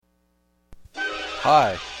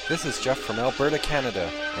Hi, this is Jeff from Alberta, Canada,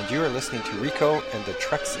 and you are listening to Rico and the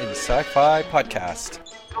Treks in Sci-Fi podcast.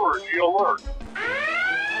 Security alert!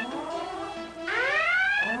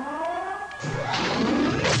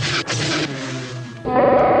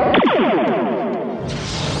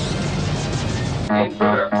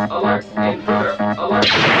 Intruder alert! Intruder alert!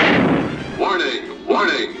 Warning!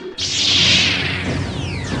 Warning!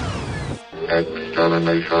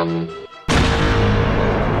 Extermination.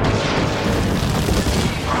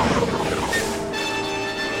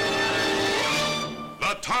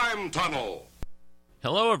 The Time Tunnel!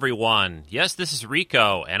 Hello, everyone. Yes, this is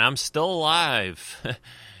Rico, and I'm still alive.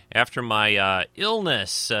 After my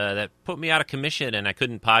illness that put me out of commission and I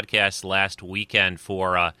couldn't podcast last weekend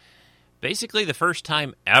for basically the first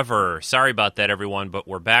time ever. Sorry about that, everyone, but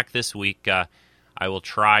we're back this week. I will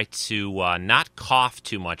try to not cough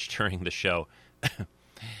too much during the show.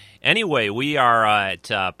 Anyway, we are at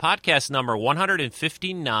podcast number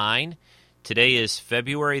 159. Today is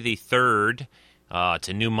February the 3rd. It's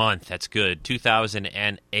a new month. That's good.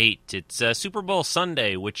 2008. It's Super Bowl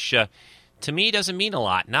Sunday, which to me doesn't mean a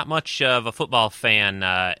lot. Not much of a football fan,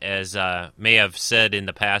 as may have said in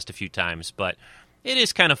the past a few times, but it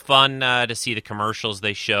is kind of fun to see the commercials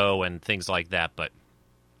they show and things like that, but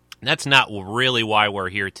that's not really why we're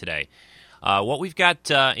here today. What we've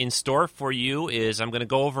got in store for you is I'm going to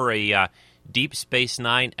go over a Deep Space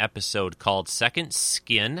Nine episode called Second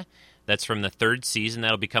Skin. That's from the third season.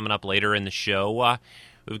 That'll be coming up later in the show.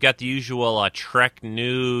 We've got the usual Trek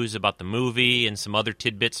news about the movie and some other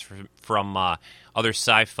tidbits from other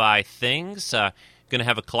sci-fi things. Going to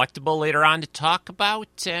have a collectible later on to talk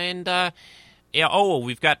about. And,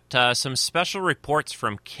 we've got some special reports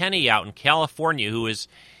from Kenny out in California, who has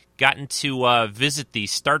gotten to visit the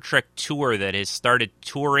Star Trek tour that has started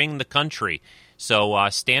touring the country. So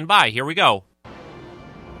stand by. Here we go.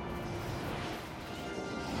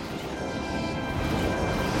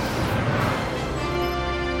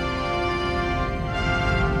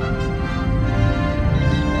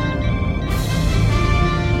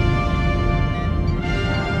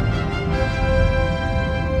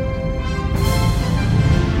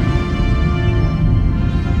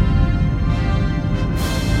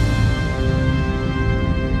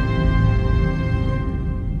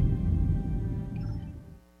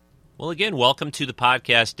 Again, welcome to the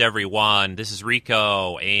podcast, everyone. This is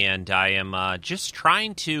Rico, and I am just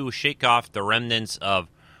trying to shake off the remnants of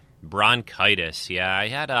bronchitis. Yeah, I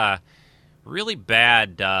had a really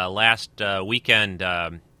bad last weekend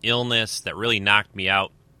illness that really knocked me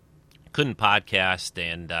out. Couldn't podcast,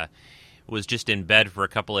 and was just in bed for a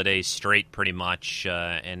couple of days straight, pretty much.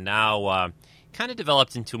 And now kind of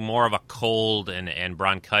developed into more of a cold and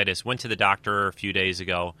bronchitis. Went to the doctor a few days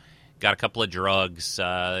ago. Got a couple of drugs.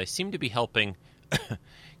 They seem to be helping.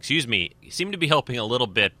 Excuse me. Seem to be helping a little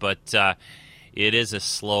bit, but it is a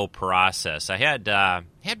slow process. I had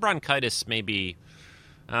bronchitis maybe,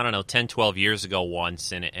 10, 12 years ago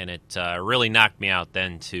once, and it really knocked me out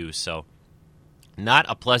then too. So not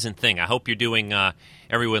a pleasant thing. I hope you're doing.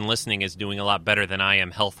 Everyone listening is doing a lot better than I am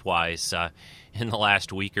health-wise in the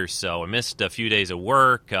last week or so. I missed a few days of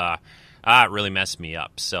work. It really messed me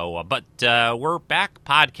up. So, but we're back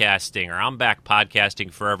podcasting, or I'm back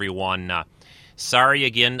podcasting for everyone. Sorry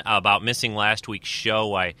again about missing last week's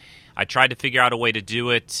show. I tried to figure out a way to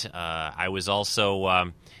do it. I was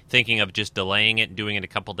also thinking of just delaying it and doing it a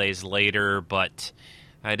couple days later, but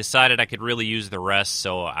I decided I could really use the rest,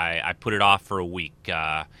 so I put it off for a week.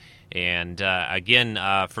 And again,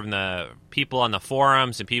 from the people on the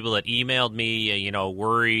forums and people that emailed me,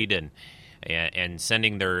 worried and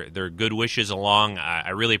sending their good wishes along. I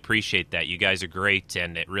really appreciate that. You guys are great,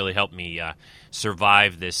 and it really helped me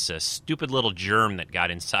survive this stupid little germ that got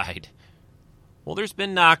inside. Well, there's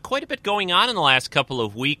been quite a bit going on in the last couple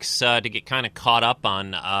of weeks to get kind of caught up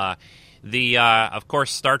on. Of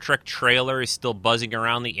course, Star Trek trailer is still buzzing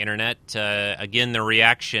around the internet. Again, the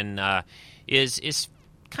reaction is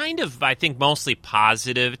kind of, I think, mostly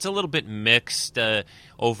positive. It's a little bit mixed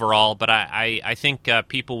overall, but I think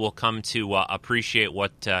people will come to appreciate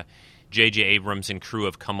what J.J. Abrams and crew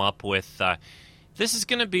have come up with. This is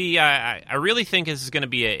going to be, I really think this is going to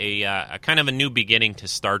be a kind of a new beginning to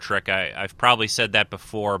Star Trek. I've probably said that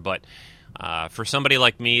before, but for somebody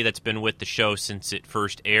like me that's been with the show since it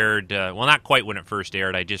first aired, well, not quite when it first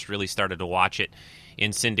aired, I just really started to watch it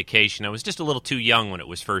in syndication. I was just a little too young when it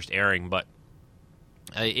was first airing, but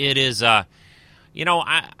it is, I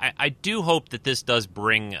do hope that this does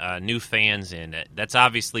bring new fans in. That's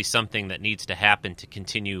obviously something that needs to happen to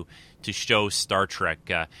continue to show Star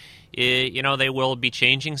Trek. They will be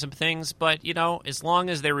changing some things, but as long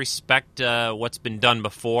as they respect what's been done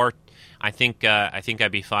before, I think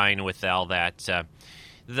I'd be fine with all that.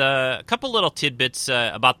 The couple little tidbits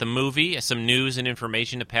about the movie, some news and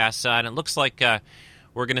information to pass on. It looks like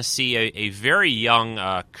we're going to see a very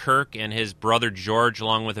young Kirk and his brother George,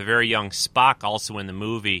 along with a very young Spock, also in the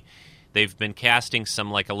movie. They've been casting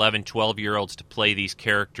some 11, 12-year-olds to play these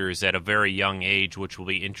characters at a very young age, which will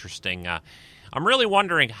be interesting. I'm really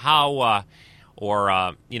wondering how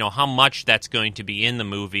how much that's going to be in the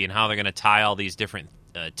movie and how they're going to tie all these different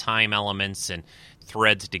time elements and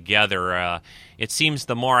threads together. It seems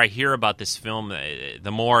the more I hear about this film,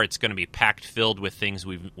 the more it's going to be packed filled with things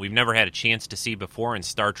we've never had a chance to see before in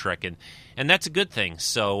Star Trek, and that's a good thing.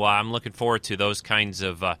 So I'm looking forward to those kinds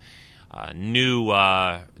of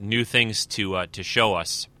new things to show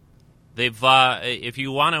us. They've, if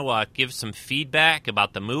you want to give some feedback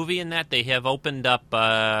about the movie and that, they have opened up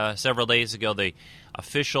several days ago the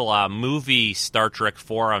official movie Star Trek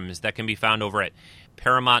forums that can be found over at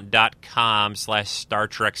paramount.com/Star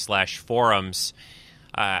Trek/forums.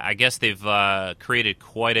 I guess they've created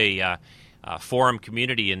quite a forum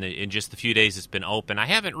community in just the few days it's been open. I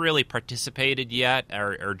haven't really participated yet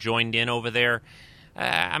or joined in over there.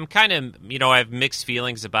 I'm kind of, I have mixed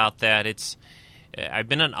feelings about that. I've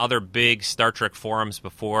been on other big Star Trek forums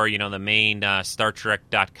before, the main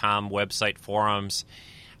StarTrek.com website forums.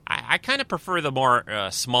 I kind of prefer the more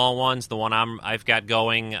small ones, the one I've got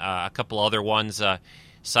going, a couple other ones,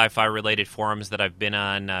 sci-fi related forums that I've been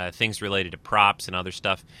on, things related to props and other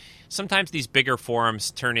stuff. Sometimes these bigger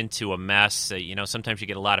forums turn into a mess. Sometimes you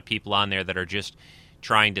get a lot of people on there that are just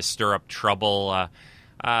trying to stir up trouble.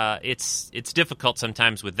 It's difficult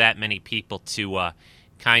sometimes with that many people to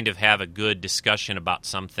kind of have a good discussion about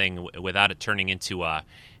something without it turning into a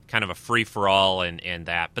kind of a free-for-all and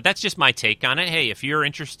that. But that's just my take on it. Hey, if you're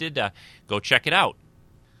interested, go check it out.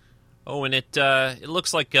 Oh, and it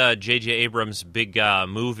looks like J.J. Abrams' big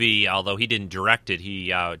movie, although he didn't direct it,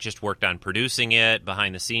 he just worked on producing it,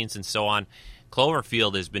 behind the scenes and so on.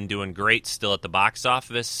 Cloverfield has been doing great still at the box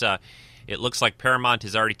office. It looks like Paramount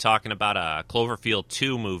is already talking about a Cloverfield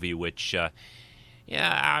 2 movie, which...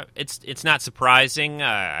 it's not surprising.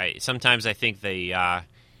 Sometimes I think they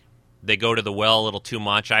go to the well a little too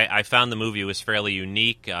much. I found the movie was fairly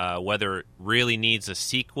unique. Whether it really needs a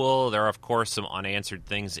sequel, there are, of course, some unanswered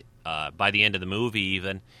things by the end of the movie,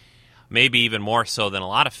 maybe even more so than a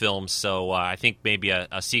lot of films. So I think maybe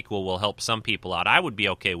a sequel will help some people out. I would be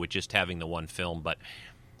okay with just having the one film, but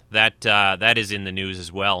that is in the news as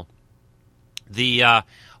well. The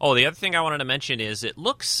other thing I wanted to mention is it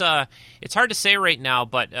looks, it's hard to say right now,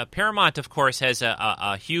 but Paramount, of course, has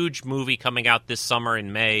a huge movie coming out this summer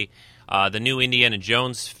in May, the new Indiana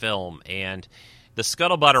Jones film, and the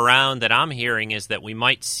scuttlebutt around that I'm hearing is that we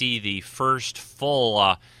might see the first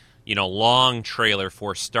full, long trailer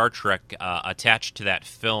for Star Trek attached to that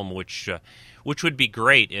film, which would be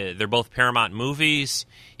great. They're both Paramount movies.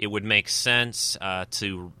 It would make sense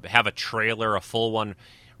to have a trailer, a full one,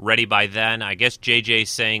 ready by then. I guess JJ's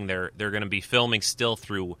saying they're going to be filming still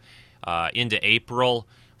through into April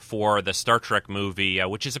for the Star Trek movie,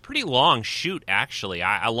 which is a pretty long shoot, actually.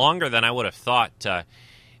 Longer than I would have thought.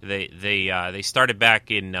 They started back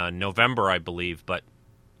in November, I believe. But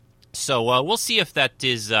so we'll see if that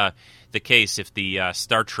is the case. If the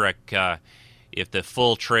Star Trek, if the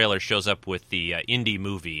full trailer shows up with the indie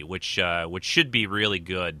movie, which should be really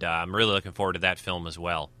good. I'm really looking forward to that film as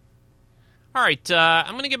well. All right,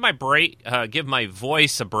 I'm going to give my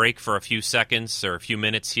voice a break for a few seconds or a few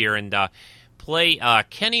minutes here and play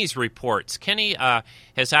Kenny's reports. Kenny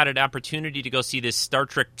has had an opportunity to go see this Star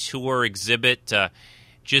Trek Tour exhibit.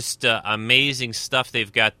 Just amazing stuff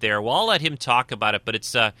they've got there. Well, I'll let him talk about it, but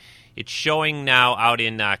it's showing now out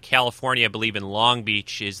in California. I believe in Long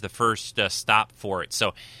Beach is the first stop for it.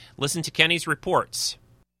 So listen to Kenny's reports.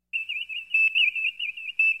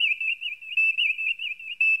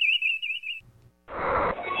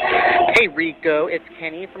 Hey Rico, it's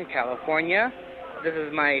Kenny from California. This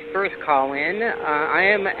is my first call-in. I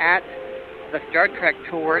am at the Star Trek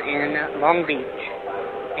Tour in Long Beach,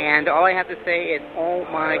 and all I have to say is, oh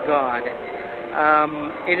my God,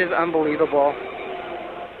 it is unbelievable.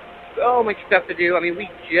 So much stuff to do. I mean, we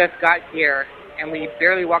just got here, and we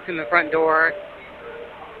barely walked in the front door,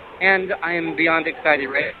 and I am beyond excited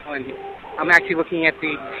right now. And I'm actually looking at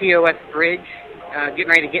the TOS bridge, getting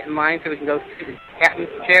ready to get in line so we can go to the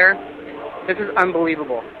captain's chair. This is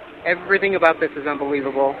unbelievable. Everything about this is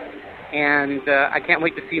unbelievable, and I can't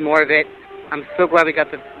wait to see more of it. I'm so glad we got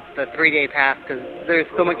the 3-day pass because there's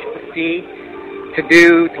so much to see, to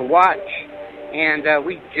do, to watch, and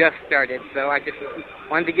we just started. So I just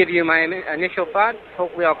wanted to give you my initial thoughts.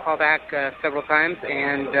 Hopefully I'll call back several times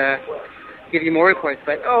and give you more reports.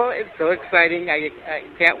 But, it's so exciting. I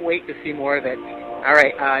can't wait to see more of it. All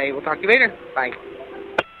right, I will talk to you later. Bye.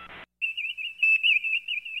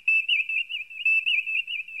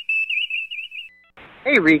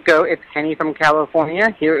 Hey, Rico, it's Kenny from California.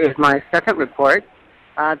 Here is my second report.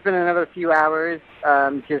 It's been another few hours,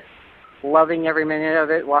 just loving every minute of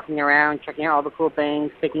it, walking around, checking out all the cool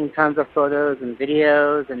things, taking tons of photos and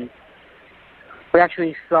videos, and we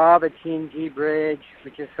actually saw the TNG bridge,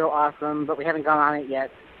 which is so awesome, but we haven't gone on it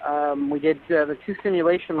yet. We did the 2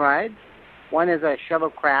 simulation rides. One is a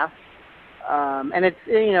shuttlecraft, and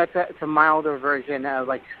it's a milder version of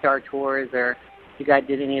like Star Tours, or if you guys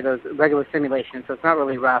did any of those regular simulations, so it's not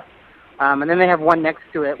really rough. And then they have one next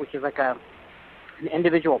to it, which is like an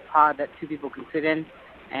individual pod that 2 people can sit in,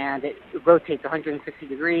 and it rotates 160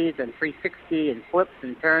 degrees and 360 and flips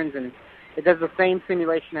and turns, and it does the same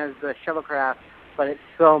simulation as the shuttlecraft, but it's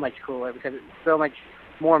so much cooler because it's so much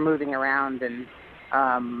more moving around. And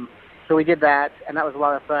so we did that, and that was a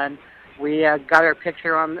lot of fun. We got our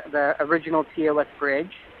picture on the original TOS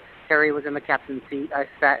bridge. Terry was in the captain's seat. I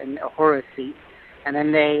sat in a Horus seat. And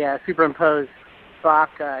then they superimposed Spock,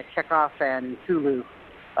 Chekhov, and Sulu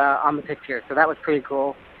on the picture. So that was pretty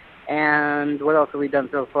cool. And what else have we done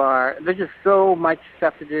so far? There's just so much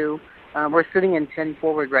stuff to do. We're sitting in 10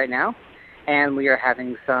 forward right now, and we are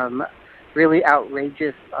having some really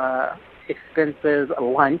outrageous, expensive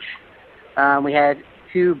lunch. We had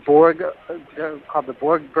 2 Borg, called the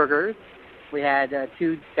Borg Burgers. We had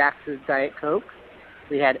 2 Dax's Diet Coke.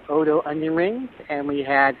 We had Odo onion rings, and we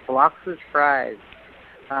had Flox's fries.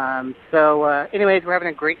 Anyways, we're having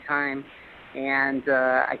a great time, and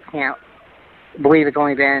I can't believe it's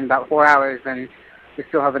only been about 4 hours, and we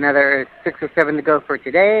still have another 6 or 7 to go for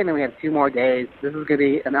today, and then we have 2 more days. This is going to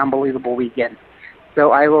be an unbelievable weekend.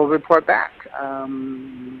 So I will report back.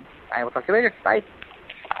 I will talk to you later. Bye.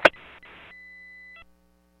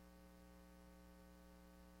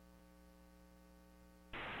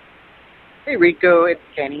 Hey, Rico, it's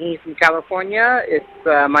Kenny from California. It's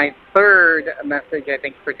my third message, I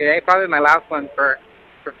think, for today. Probably my last one for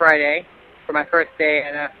Friday, for my first day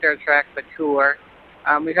at Star Trek, the tour.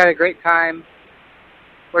 We've had a great time.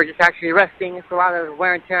 We're just actually resting. It's a lot of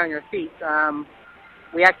wear and tear on your feet.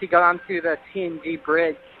 We actually got onto the TNG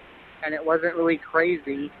bridge, and it wasn't really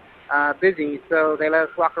crazy busy, so they let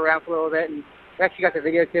us walk around for a little bit, and we actually got to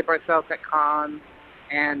videotape ourselves at Con,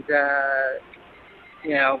 and,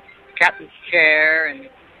 captain's chair, and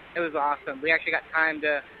it was awesome. We actually got time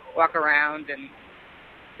to walk around, and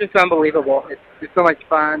it's just unbelievable. It's just so much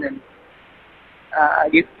fun, and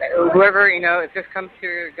whoever, if this comes to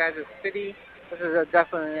your guys' city, this is a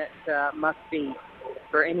definite must-see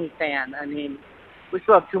for any fan. I mean, we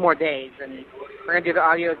still have 2 more days, and we're going to do the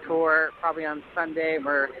audio tour probably on Sunday.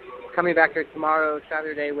 We're coming back here tomorrow,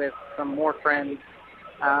 Saturday, with some more friends.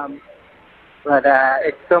 But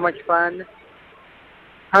it's so much fun.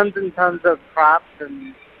 Tons and tons of props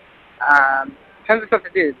and tons of stuff to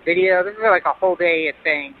do. Video. This is like a whole day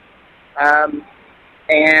thing.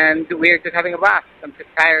 And we're just having a blast. I'm just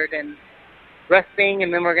tired and resting,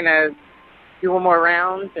 and then we're going to do 1 more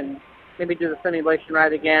round and maybe do the simulation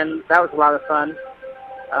ride again. That was a lot of fun.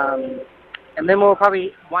 And then we'll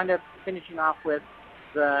probably wind up finishing off with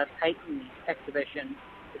the Titan exhibition,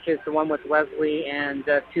 which is the one with Wesley and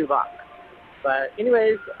Tuvok. But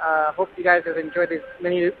anyways, hope you guys have enjoyed this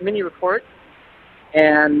mini report.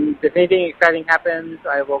 And if anything exciting happens,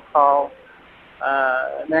 I will call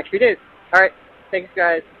in the next few days. All right. Thanks,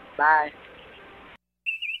 guys. Bye.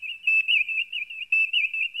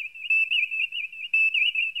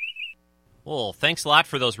 Well, thanks a lot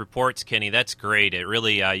for those reports, Kenny. That's great. It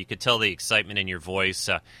really, you could tell the excitement in your voice.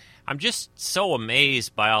 I'm just so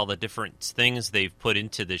amazed by all the different things they've put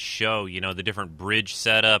into this show. The different bridge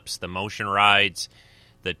setups, the motion rides,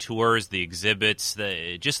 the tours, the exhibits,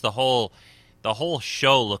 the whole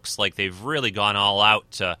show looks like they've really gone all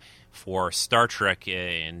out for Star Trek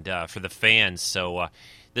and for the fans. So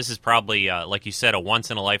this is probably, like you said, a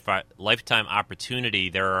once-in-a-lifetime opportunity.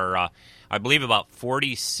 There are, I believe, about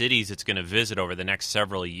 40 cities it's going to visit over the next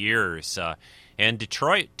several years. And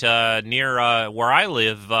Detroit, near where I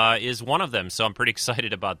live, is one of them, so I'm pretty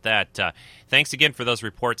excited about that. Thanks again for those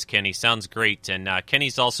reports, Kenny. Sounds great. And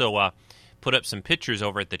Kenny's also put up some pictures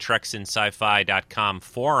over at the TreksInSci-Fi.com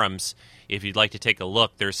forums. If you'd like to take a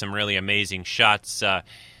look, there's some really amazing shots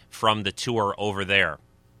from the tour over there.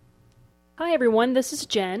 Hi, everyone. This is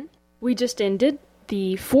Jen. We just ended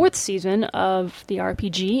the 4th season of the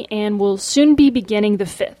RPG, and we'll soon be beginning the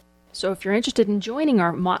 5th. So if you're interested in joining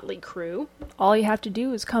our motley crew, all you have to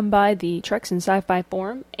do is come by the Treks in Sci-Fi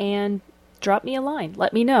forum and drop me a line.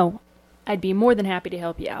 Let me know. I'd be more than happy to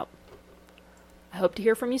help you out. I hope to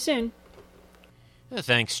hear from you soon.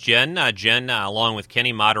 Thanks, Jen. Jen, along with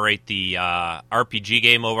Kenny, moderate the RPG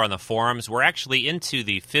game over on the forums. We're actually into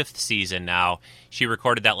the 5th season now. She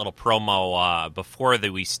recorded that little promo before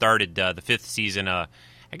we started the 5th season, I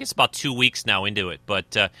guess about 2 weeks now into it.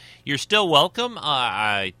 But you're still welcome.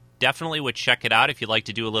 I definitely would check it out if you'd like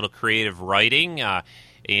to do a little creative writing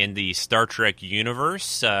in the Star Trek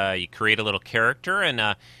universe. You create a little character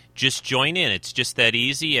and just join in. It's just that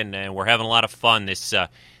easy, and we're having a lot of fun. This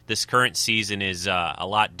current season is a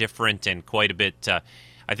lot different and quite a bit, I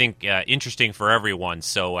think, interesting for everyone.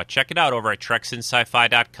 So check it out over at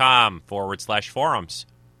treksinsci-fi.com/forums.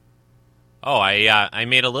 Oh, I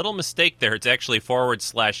made a little mistake there. It's actually /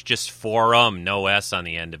 just forum, no S on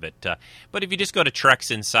the end of it. But if you just go to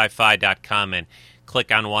treksinsci-fi.com and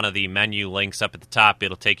click on one of the menu links up at the top,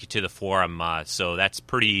 it'll take you to the forum. So that's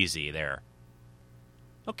pretty easy there.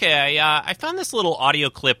 Okay, I found this little audio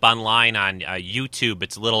clip online on YouTube.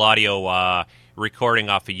 It's a little audio recording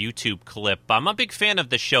off a YouTube clip. I'm a big fan of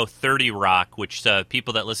the show 30 Rock, which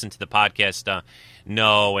people that listen to the podcast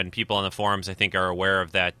know, and people on the forums, I think, are aware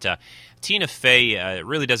of that. Tina Fey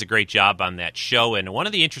really does a great job on that show, and one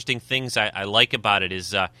of the interesting things I like about it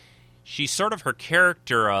is she's sort of her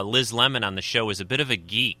character, Liz Lemon, on the show is a bit of a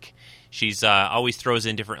geek. She's always throws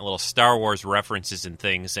in different little Star Wars references and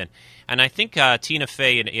things, and I think Tina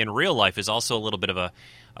Fey in real life is also a little bit of a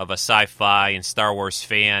sci-fi and Star Wars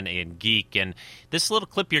fan and geek. And this little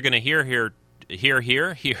clip you're going to hear,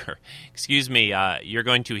 excuse me, you're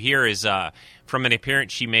going to hear is from an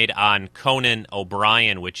appearance she made on Conan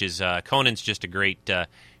O'Brien, which is Conan's just a great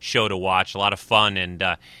show to watch, a lot of fun, and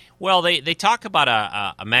well, they talk about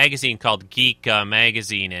a magazine called Geek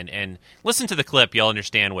Magazine, and listen to the clip, you'll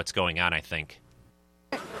understand what's going on, I think.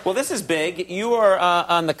 Well, this is big. You are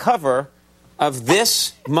on the cover of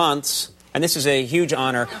this month's, and this is a huge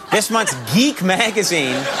honor, this month's Geek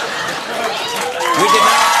Magazine. We did not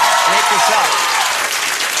make this up.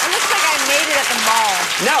 It looks like I made it at the mall.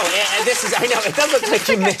 No, I know, it does look like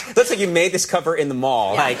looks like you made this cover in the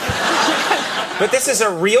mall. Yeah. But this is a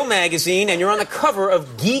real magazine, and you're on the cover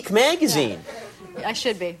of Geek Magazine. Yeah. I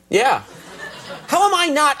should be. Yeah. How am I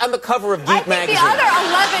not on the cover of Geek Magazine? The other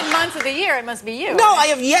 11 months of the year, it must be you. No, I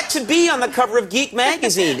have yet to be on the cover of Geek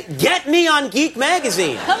Magazine. Get me on Geek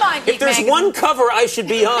Magazine. Come on, Geek If there's Magazine. one cover I should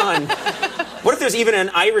be on, what if there's even an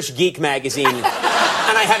Irish Geek Magazine, and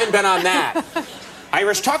I haven't been on that?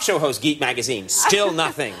 Irish talk show host, Geek Magazine. Still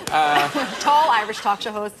nothing. Tall Irish talk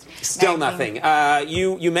show host. Still magazine. nothing.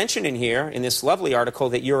 You mentioned in here, in this lovely article,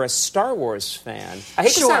 that you're a Star Wars fan. I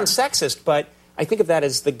hate to sound sexist, but I think of that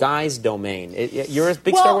as the guy's domain. You're a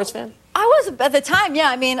big Star Wars fan? I was at the time, yeah.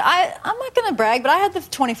 I mean, I'm not going to brag, but I had the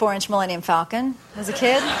 24-inch Millennium Falcon as a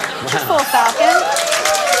kid. Just full Falcon.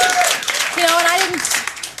 You know, and I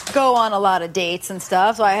didn't go on a lot of dates and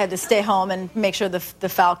stuff, so I had to stay home and make sure the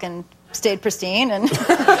Falcon stayed pristine and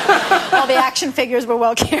all the action figures were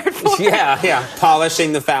well cared for. Yeah.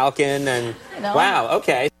 Polishing the Falcon and wow,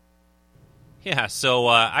 okay. Yeah, so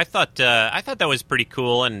I thought that was pretty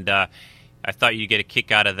cool, and I thought you'd get a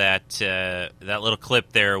kick out of that little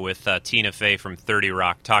clip there with Tina Fey from 30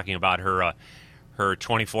 Rock talking about her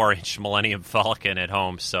 24-inch Millennium Falcon at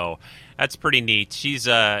home. So that's pretty neat. She's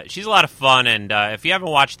a lot of fun, and if you haven't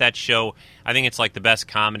watched that show, I think it's like the best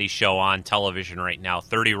comedy show on television right now.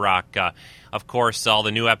 30 Rock, of course, all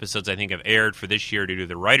the new episodes I think have aired for this year due to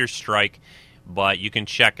the writer's strike, but you can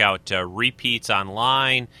check out repeats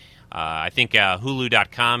online. I think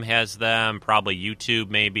Hulu.com has them, probably YouTube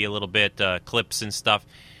maybe a little bit, clips and stuff,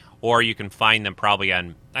 or you can find them probably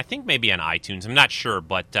on, I think maybe on iTunes. I'm not sure,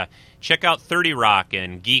 but check out 30 Rock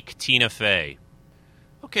and Geek Tina Fey.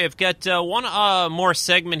 Okay, I've got one more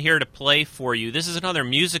segment here to play for you. This is another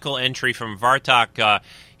musical entry from Vartok.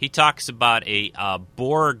 He talks about a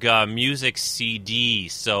Borg music CD.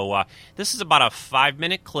 So this is about a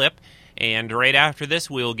 5-minute clip. And right after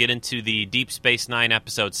this, we'll get into the Deep Space Nine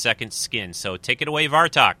episode, Second Skin. So take it away,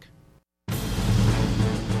 Vartok.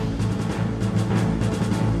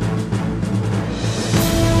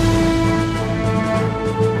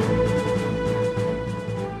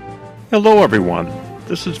 Hello, everyone.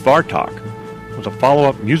 This is Vartok with a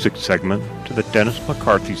follow-up music segment to the Dennis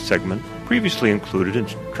McCarthy segment previously included in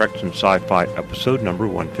Treks in Sci-Fi episode number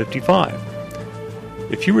 155.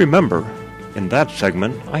 If you remember, in that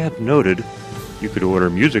segment, I had noted you could order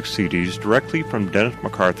music CDs directly from Dennis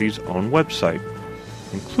McCarthy's own website,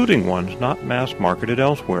 including ones not mass-marketed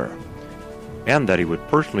elsewhere. and that he would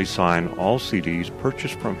personally sign all CDs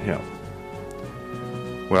purchased from him.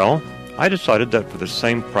 Well, I decided that for the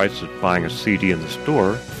same price as buying a CD in the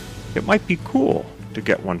store, it might be cool to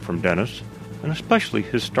get one from Dennis, and especially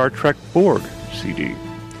his Star Trek Borg CD.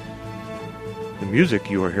 The music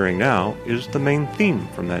you are hearing now is the main theme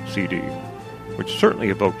from that CD, which certainly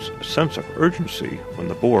evokes a sense of urgency when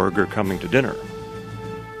the Borg are coming to dinner.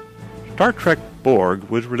 Star Trek Borg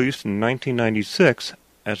was released in 1996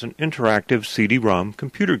 as an interactive CD-ROM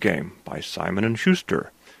computer game by Simon &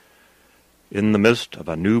 Schuster. In the midst of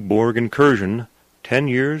a new Borg incursion, 10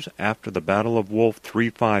 years after the Battle of Wolf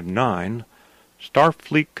 359,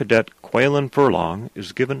 Starfleet cadet Quaylen Furlong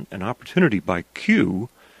is given an opportunity by Q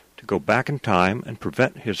to go back in time and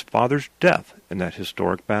prevent his father's death in that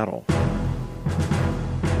historic battle.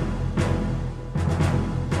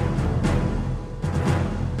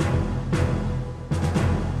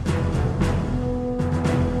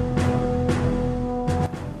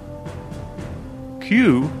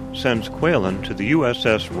 Q sends Quaylen to the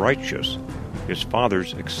USS Righteous, his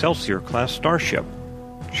father's Excelsior-class starship,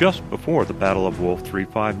 just before the Battle of Wolf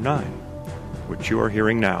 359, which you are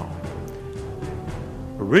hearing now.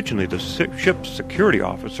 Originally, the ship's security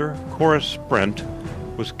officer, Cora Sprint,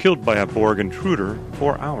 was killed by a Borg intruder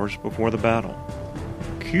 4 hours before the battle.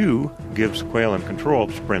 Q gives Quaylen control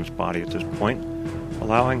of Sprint's body at this point,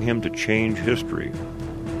 allowing him to change history.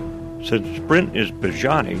 Since Sprint is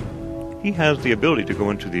Bajani, he has the ability to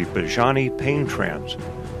go into the Bajani pain trance,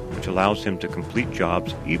 which allows him to complete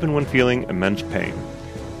jobs even when feeling immense pain.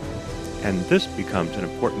 And this becomes an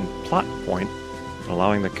important plot point in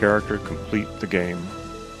allowing the character to complete the game.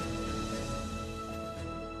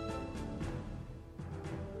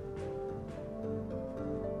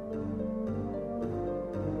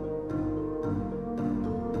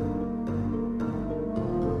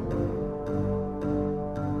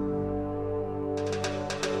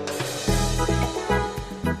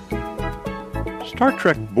 Star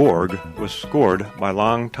Trek Borg was scored by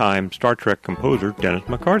longtime Star Trek composer Dennis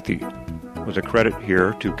McCarthy, with a credit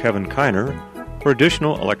here to Kevin Kiner for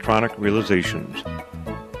additional electronic realizations.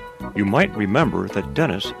 You might remember that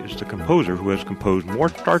Dennis is the composer who has composed more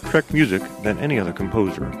Star Trek music than any other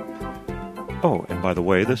composer. Oh, and by the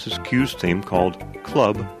way, this is Q's theme called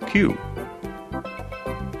Club Q.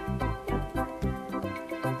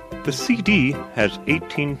 The CD has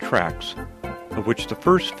 18 tracks, of which the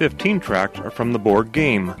first 15 tracks are from the Borg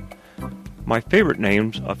game. My favorite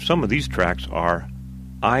names of some of these tracks are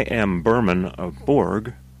I Am Berman of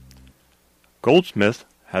Borg, Goldsmith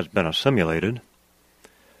Has Been Assimilated,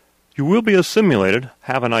 You Will Be Assimilated,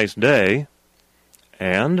 Have a Nice Day,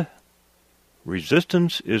 and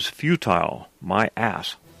Resistance is Futile, My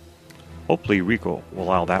Ass. Hopefully Rico will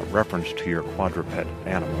allow that reference to your quadruped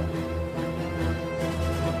animal.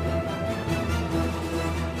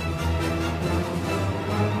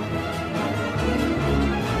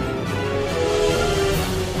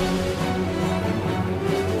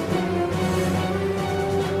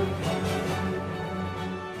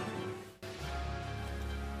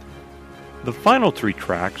 The final 3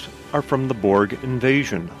 tracks are from the Borg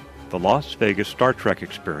Invasion, the Las Vegas Star Trek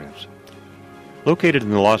experience. Located in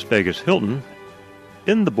the Las Vegas Hilton,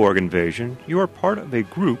 in the Borg Invasion, you are part of a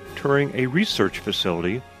group touring a research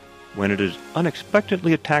facility when it is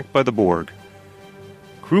unexpectedly attacked by the Borg.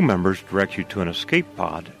 Crew members direct you to an escape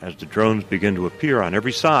pod as the drones begin to appear on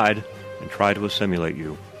every side and try to assimilate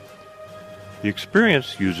you. The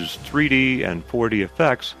experience uses 3D and 4D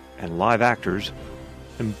effects and live actors,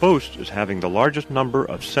 and boasts as having the largest number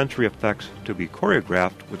of sensory effects to be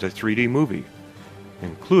choreographed with a 3D movie,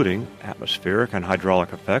 including atmospheric and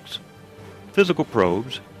hydraulic effects, physical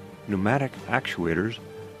probes, pneumatic actuators,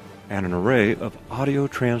 and an array of audio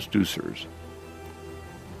transducers.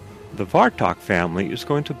 The Vartok family is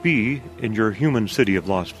going to be in your human city of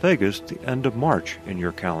Las Vegas the end of March in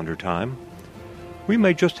your calendar time. We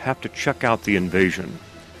may just have to check out the invasion,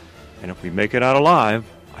 and if we make it out alive,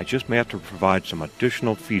 I just may have to provide some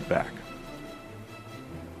additional feedback.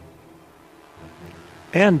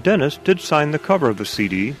 And Dennis did sign the cover of the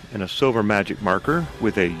CD in a silver magic marker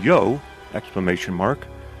with a "Yo!" exclamation mark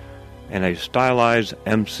and a stylized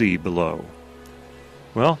MC below.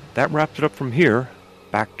 Well, that wraps it up from here.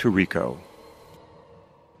 Back to Rico.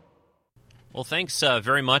 Well, thanks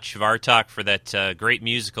very much, Vartok, for that great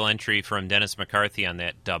musical entry from Dennis McCarthy on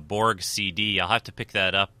that Borg CD. I'll have to pick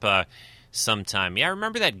that up sometime. Yeah, I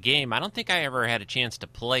remember that game. I don't think I ever had a chance to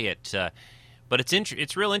play it, but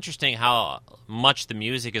it's real interesting how much the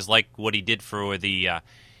music is like what he did for the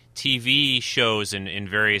TV shows in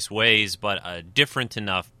various ways, but different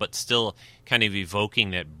enough, but still kind of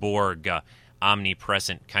evoking that Borg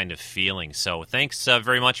omnipresent kind of feeling. So thanks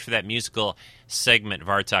very much for that musical segment,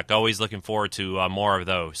 Vartok. Always looking forward to more of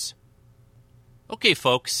those. Okay,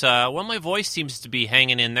 folks, well, my voice seems to be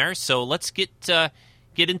hanging in there, so let's get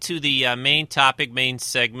into the main topic, main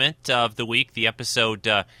segment of the week, the episode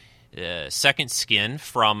Second Skin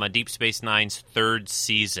from Deep Space Nine's third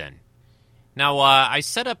season. Now, I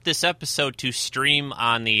set up this episode to stream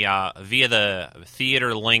on the via the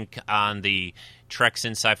theater link on the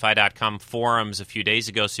TreksInSci-Fi.com forums a few days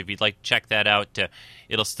ago, so if you'd like to check that out,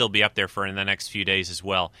 it'll still be up there for in the next few days as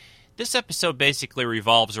well. This episode basically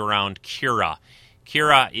revolves around Kira.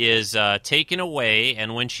 Kira is taken away,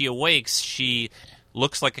 and when she awakes, she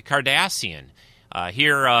looks like a Cardassian.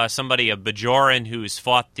 Here, somebody, a Bajoran, who's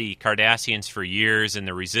fought the Cardassians for years in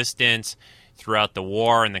the Resistance, throughout the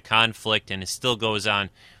war and the conflict, and still goes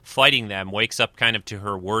on fighting them, wakes up kind of to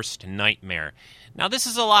her worst nightmare. Now, this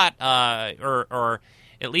is a lot, or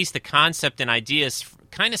at least the concept and idea is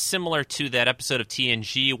kind of similar to that episode of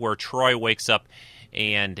TNG where Troy wakes up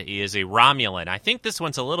and is a Romulan. I think this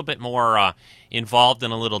one's a little bit more involved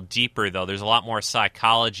and a little deeper, though. There's a lot more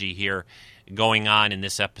psychology here going on in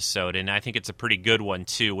this episode, and I think it's a pretty good one,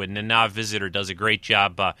 too. And Nana Visitor does a great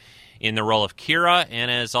job in the role of Kira, and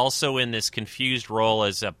is also in this confused role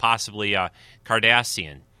as possibly a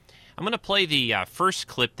Cardassian. I'm going to play the first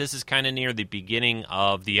clip. This is kind of near the beginning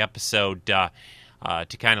of the episode to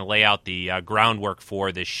kind of lay out the groundwork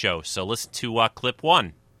for this show. So listen to clip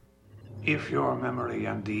 1. If your memory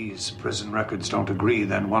and these prison records don't agree,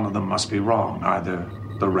 then one of them must be wrong. Either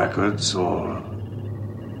the records or...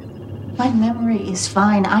 My memory is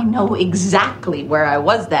fine. I know exactly where I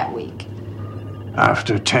was that week.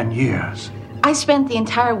 After 10 years. I spent the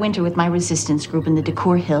entire winter with my resistance group in the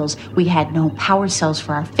Dakur Hills. We had no power cells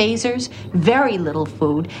for our phasers, very little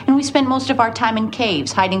food, and we spent most of our time in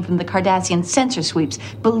caves, hiding from the Cardassian sensor sweeps.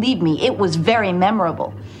 Believe me, it was very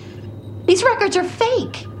memorable. These records are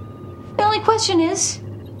fake. The only question is,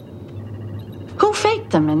 who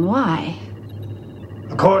faked them and why?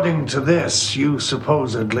 According to this, you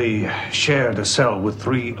supposedly shared a cell with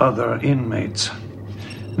 3 other inmates.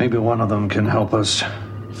 Maybe one of them can help us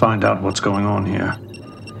find out what's going on here.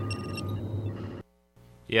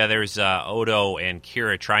 Yeah, there's Odo and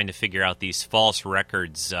Kira trying to figure out these false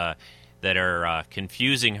records that are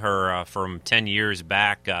confusing her from 10 years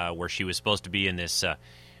back where she was supposed to be in this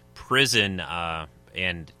prison,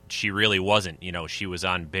 and she really wasn't. You know, she was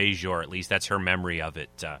on Bajor, at least that's her memory of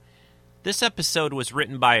it. This episode was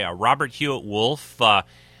written by Robert Hewitt Wolf,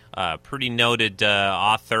 pretty noted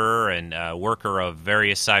author and worker of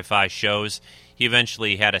various sci-fi shows. He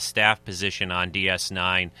eventually had a staff position on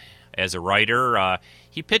DS9 as a writer.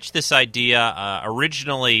 He pitched this idea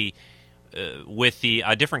originally with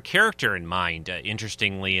a different character in mind,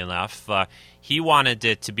 interestingly enough. He wanted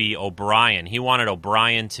it to be O'Brien. He wanted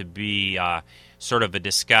O'Brien to be sort of a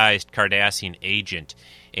disguised Cardassian agent.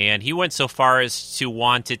 And he went so far as to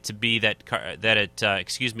want it to be that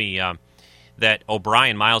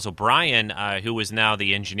O'Brien, Miles O'Brien, who is now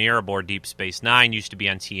the engineer aboard Deep Space Nine, used to be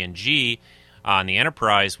on TNG, on the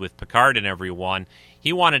Enterprise with Picard and everyone.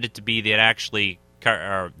 He wanted it to be that actually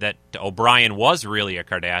that O'Brien was really a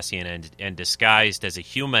Cardassian and disguised as a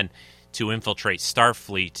human to infiltrate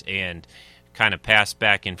Starfleet and kind of pass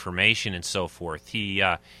back information and so forth.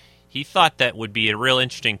 He thought that would be a real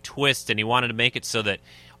interesting twist, and he wanted to make it so that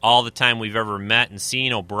all the time we've ever met and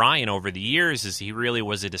seen O'Brien over the years is he really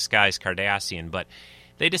was a disguised Cardassian. But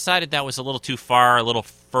they decided that was a little too far, a little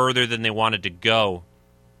further than they wanted to go.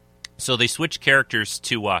 So they switched characters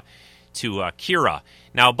to Kira.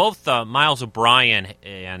 Now, both Miles O'Brien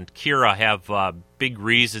and Kira have big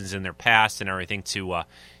reasons in their past and everything to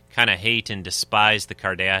kind of hate and despise the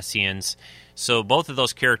Cardassians. So both of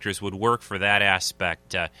those characters would work for that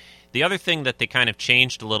aspect. The other thing that they kind of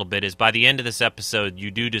changed a little bit is by the end of this episode, you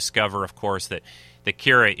do discover, of course, that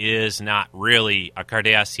Kira is not really a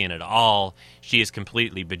Cardassian at all. She is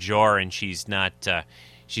completely Bajoran. She's not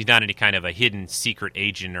any kind of a hidden secret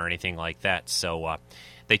agent or anything like that. So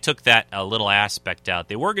they took that little aspect out.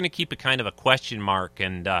 They were going to keep it kind of a question mark,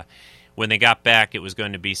 and when they got back, it was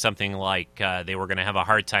going to be something like they were going to have a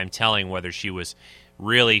hard time telling whether she was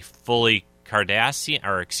really fully Cardassian,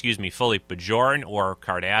 or fully Bajoran or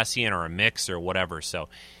Cardassian or a mix or whatever. So,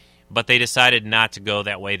 but they decided not to go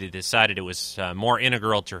that way. They decided it was more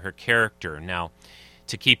integral to her character now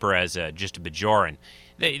to keep her as just a Bajoran.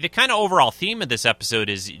 The kind of overall theme of this episode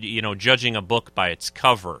is, judging a book by its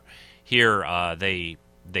cover. Here, they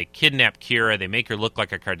kidnap Kira. They make her look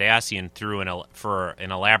like a Cardassian for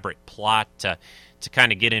an elaborate plot to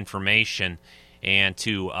kind of get information and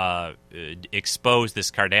to expose this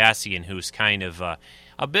Cardassian who's kind of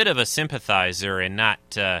a a bit of a sympathizer and not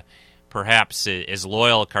perhaps as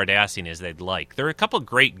loyal a Cardassian as they'd like. There are a couple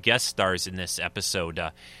great guest stars in this episode.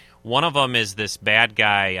 One of them is this bad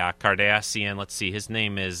guy Cardassian. Let's see, his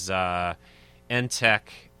name is Entek.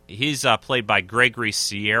 He's played by Gregory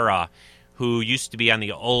Sierra, who used to be on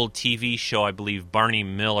the old TV show, I believe, Barney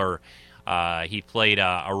Miller. He played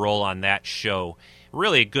a role on that show.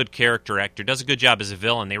 Really a good character actor. Does a good job as a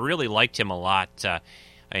villain. They really liked him a lot,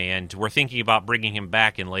 and we're thinking about bringing him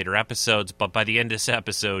back in later episodes, but by the end of this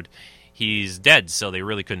episode, he's dead, so they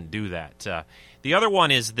really couldn't do that. The other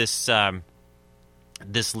one is this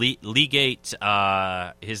Legate,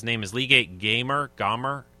 his name is Legate Gamer,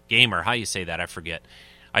 how you say that, I forget.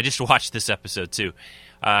 I just watched this episode, too.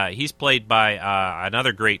 He's played by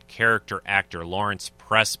another great character actor, Lawrence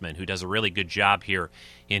Pressman, who does a really good job here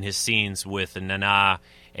in his scenes with Nana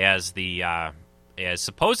as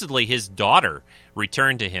supposedly his daughter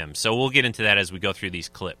returned to him. So we'll get into that as we go through these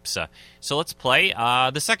clips. So let's play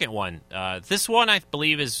the second one. This one, I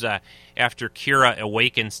believe, is after Kira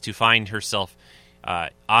awakens to find herself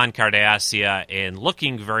on Cardassia and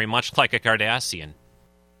looking very much like a Cardassian.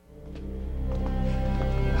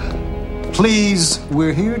 Please,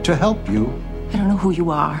 we're here to help you. I don't know who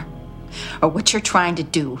you are or what you're trying to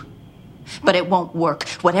do, but it won't work.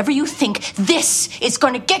 Whatever you think this is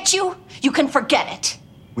going to get you, you can forget it.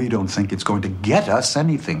 We don't think it's going to get us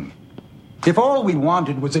anything. If all we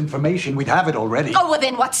wanted was information, we'd have it already. Oh, well,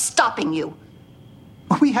 then what's stopping you?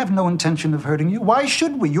 We have no intention of hurting you. Why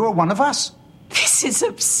should we? You're one of us. This is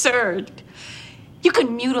absurd. You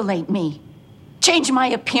can mutilate me. Change my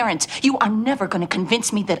appearance. You are never going to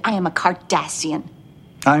convince me that I am a Cardassian.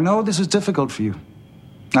 I know this is difficult for you.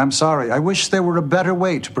 I'm sorry. I wish there were a better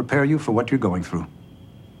way to prepare you for what you're going through.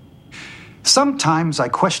 Sometimes I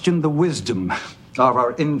question the wisdom of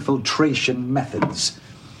our infiltration methods.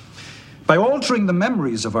 By altering the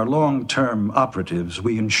memories of our long-term operatives,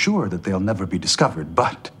 we ensure that they'll never be discovered,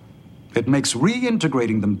 but it makes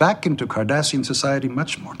reintegrating them back into Cardassian society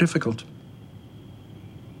much more difficult.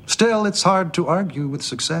 Still, it's hard to argue with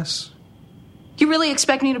success. You really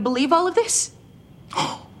expect me to believe all of this?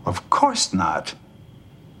 Oh, of course not.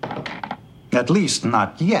 At least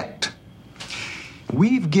not yet.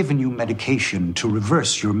 We've given you medication to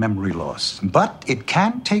reverse your memory loss, but it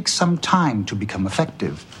can take some time to become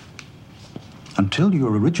effective. Until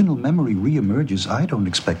your original memory reemerges, I don't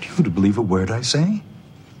expect you to believe a word I say.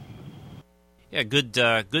 Yeah,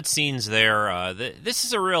 good scenes there. This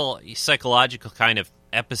is a real psychological kind of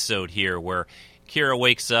episode here where Kira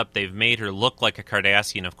wakes up. They've made her look like a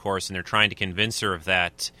Cardassian, of course, and they're trying to convince her of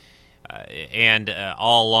that. And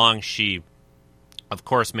all along, she, of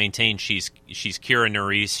course, maintains she's Kira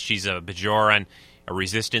Nerys. She's a Bajoran, a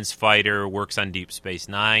resistance fighter, works on Deep Space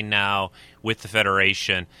Nine now with the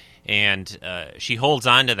Federation, and she holds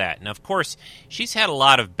on to that. And, of course, she's had a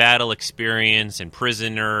lot of battle experience and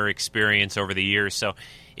prisoner experience over the years, so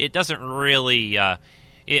it doesn't really...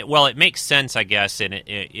 it makes sense, I guess, and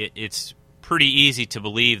it's pretty easy to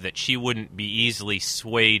believe that she wouldn't be easily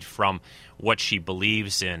swayed from what she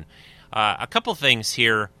believes in. A couple things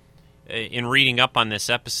here in reading up on this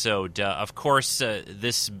episode. Of course,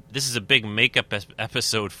 this is a big makeup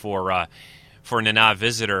episode for Nana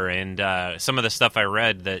Visitor, and some of the stuff I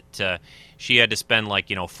read that she had to spend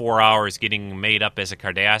 4 hours getting made up as a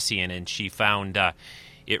Cardassian, and she found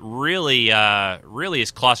it really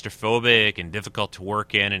is claustrophobic and difficult to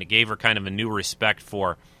work in, and it gave her kind of a new respect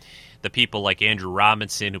for the people like Andrew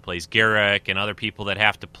Robinson, who plays Garrick, and other people that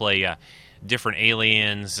have to play different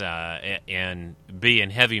aliens and be in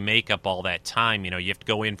heavy makeup all that time. You have to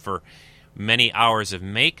go in for many hours of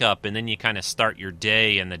makeup, and then you kind of start your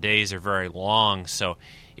day, and the days are very long, so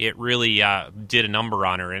it really did a number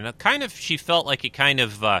on her, and she felt like it kind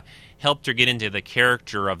of helped her get into the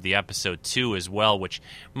character of the episode too as well, which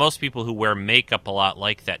most people who wear makeup a lot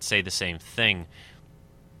like that say the same thing.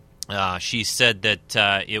 She said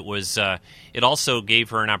that it also gave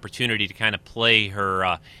her an opportunity to kind of play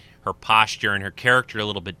her posture and her character a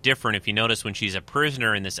little bit different. If you notice, when she's a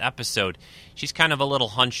prisoner in this episode, she's kind of a little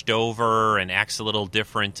hunched over and acts a little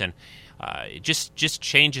different, and it just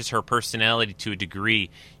changes her personality to a degree.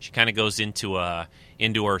 She kind of goes into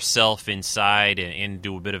herself inside and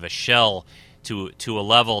into a bit of a shell to a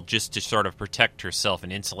level just to sort of protect herself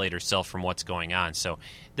and insulate herself from what's going on. So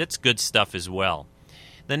that's good stuff as well.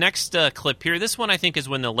 The next clip here, this one I think is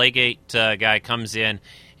when the Legate guy comes in,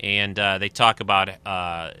 and they talk about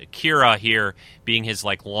Kira here being his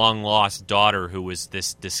long-lost daughter, who was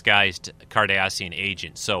this disguised Cardassian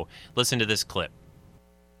agent. So listen to this clip.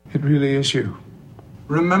 It really is you.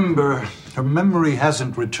 Remember, her memory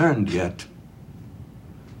hasn't returned yet.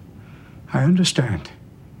 I understand.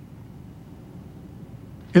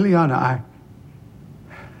 Illyana,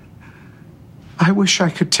 I wish I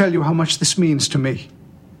could tell you how much this means to me.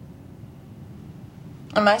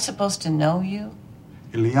 Am I supposed to know you?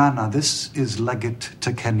 Illyana, this is Legate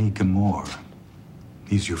Tekeni Gamor.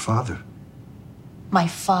 He's your father. My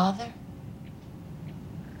father?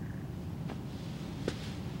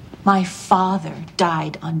 My father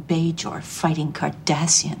died on Bajor fighting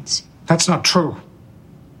Cardassians. That's not true.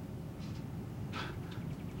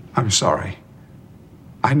 I'm sorry.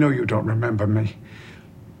 I know you don't remember me.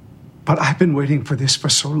 But I've been waiting for this for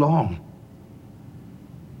so long.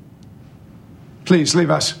 Please,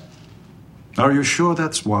 leave us. Are you sure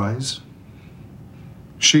that's wise?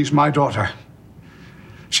 She's my daughter.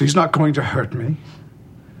 She's not going to hurt me.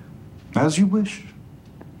 As you wish.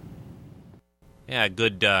 Yeah,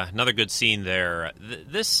 good. Another good scene there.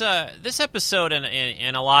 This episode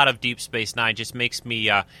and a lot of Deep Space Nine just makes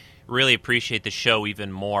me really appreciate the show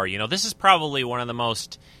even more. You know, this is probably one of the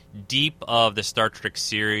most deep of the Star Trek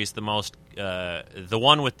series. The most, the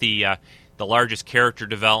one with the largest character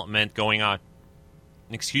development going on.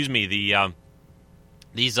 Excuse me.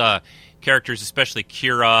 These characters, especially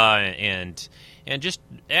Kira and just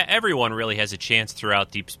everyone, really has a chance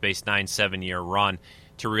throughout Deep Space Nine's 7-year run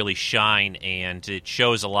to really shine, and it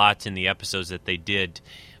shows a lot in the episodes that they did.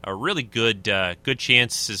 Really good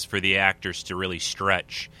chances for the actors to really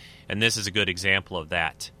stretch, and this is a good example of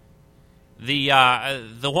that. The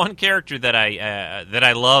one character that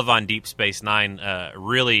I love on Deep Space Nine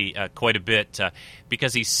really quite a bit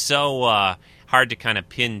because he's so hard to kind of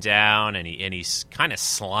pin down, and he's kind of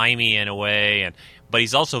slimy in a way, but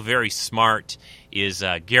he's also very smart. Is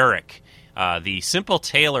Garrick. The Simple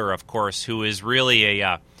Tailor, of course, who is really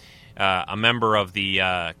a member of the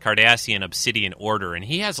Cardassian Obsidian Order, and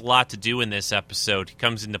he has a lot to do in this episode. He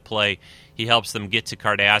comes into play. He helps them get to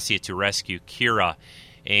Cardassia to rescue Kira,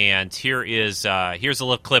 and here's a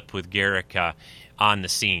little clip with Garrick on the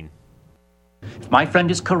scene. If my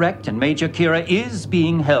friend is correct and Major Kira is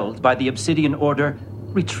being held by the Obsidian Order,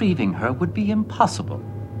 retrieving her would be impossible.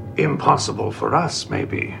 Impossible for us,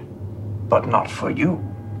 maybe, but not for you.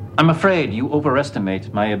 I'm afraid you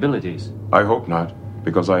overestimate my abilities. I hope not,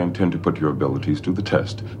 because I intend to put your abilities to the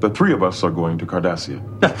test. The three of us are going to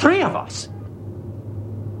Cardassia. The three of us?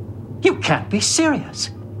 You can't be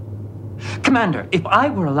serious. Commander, if I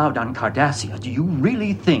were allowed on Cardassia, do you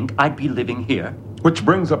really think I'd be living here? Which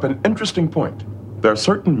brings up an interesting point. There are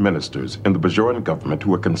certain ministers in the Bajoran government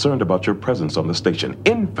who are concerned about your presence on the station.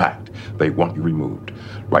 In fact, they want you removed.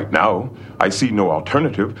 Right now, I see no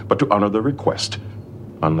alternative but to honor their request.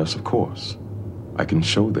 Unless, of course, I can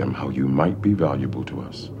show them how you might be valuable to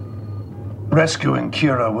us. Rescuing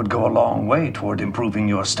Kira would go a long way toward improving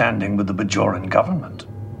your standing with the Bajoran government.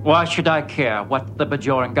 Why should I care what the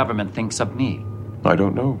Bajoran government thinks of me? I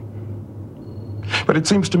don't know. But it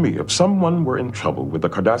seems to me if someone were in trouble with the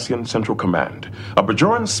Cardassian Central Command, a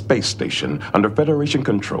Bajoran space station under Federation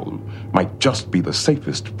control might just be the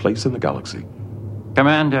safest place in the galaxy.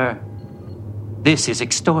 Commander, this is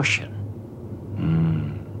extortion.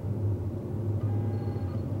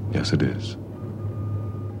 Yes, it is.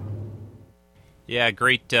 Yeah,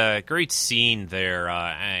 great scene there.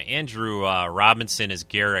 Andrew Robinson as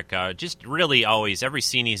Garrick. Just really always, every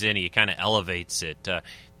scene he's in, he kind of elevates it.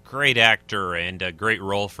 Great actor and a great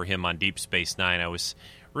role for him on Deep Space Nine. I was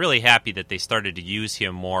really happy that they started to use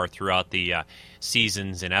him more throughout the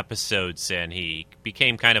seasons and episodes, and he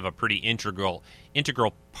became kind of a pretty integral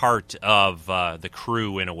part of the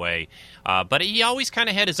crew in a way. But he always kind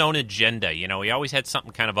of had his own agenda. You know, he always had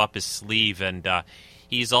something kind of up his sleeve, and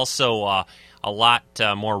he's also a lot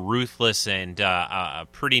more ruthless and a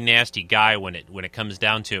pretty nasty guy when it comes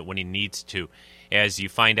down to it, when he needs to, as you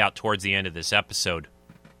find out towards the end of this episode.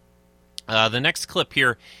 The next clip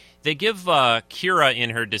here, they give Kira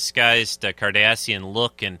in her disguised Cardassian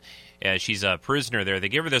look, and she's a prisoner there. They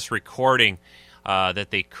give her this recording that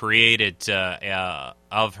they created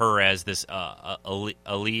of her as this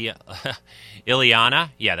Illyana.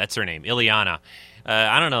 Yeah, that's her name, Illyana.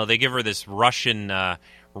 I don't know. They give her this Russian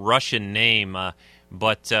name,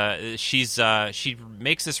 but she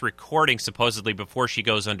makes this recording supposedly before she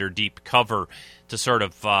goes under deep cover to sort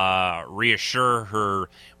of reassure her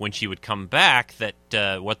when she would come back that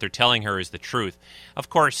what they're telling her is the truth. Of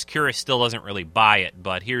course, Kira still doesn't really buy it,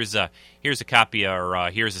 but here's a copy, or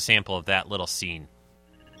here's a sample of that little scene.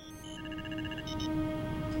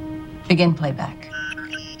 Begin playback.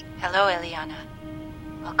 Hello, Illyana.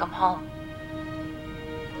 Welcome home.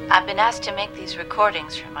 I've been asked to make these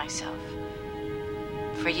recordings for myself.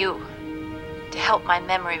 For you. To help my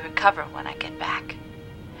memory recover when I get back.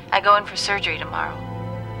 I go in for surgery tomorrow.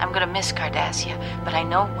 I'm gonna miss Cardassia, but I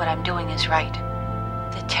know what I'm doing is right.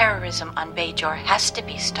 the terrorism on Bajor has to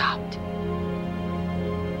be stopped.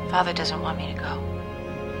 Father doesn't want me to go.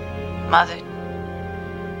 Mother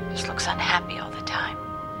just looks unhappy all the time.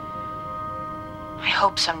 I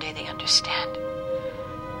hope someday they understand.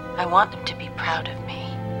 I want them to be proud of me.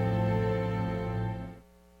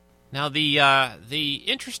 Now, the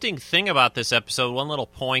interesting thing about this episode, one little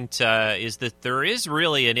point, is that there is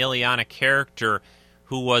really an Illyana character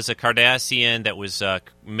who was a Cardassian that was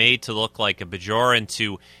made to look like a Bajoran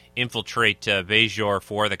to infiltrate Bajor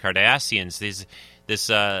for the Cardassians. This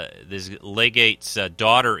legate's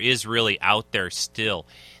daughter is really out there still.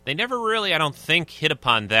 They never really, I don't think, hit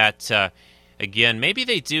upon that again. Maybe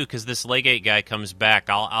they do, because this legate guy comes back.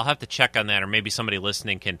 I'll have to check on that, or maybe somebody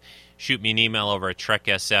listening can shoot me an email over at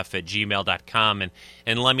treksf@gmail.com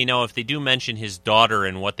and let me know if they do mention his daughter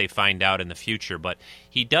and what they find out in the future. But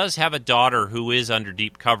he does have a daughter who is under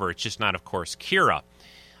deep cover. It's just not, of course, Kira.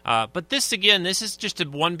 But this is just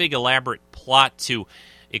one big elaborate plot to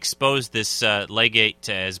expose this legate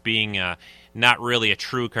as being not really a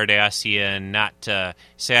true Cardassian, not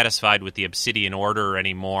satisfied with the Obsidian Order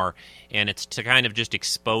anymore, and it's to kind of just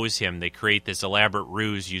expose him. They create this elaborate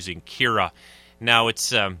ruse using Kira. Now,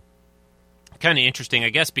 it's kind of interesting, I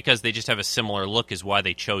guess, because they just have a similar look is why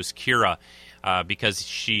they chose Kira, because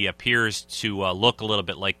she appears to look a little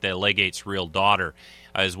bit like the legate's real daughter,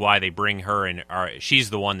 is why they bring her, and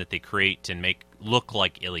she's the one that they create and make look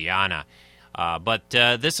like Illyana. But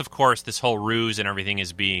this, of course, this whole ruse and everything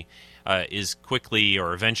is quickly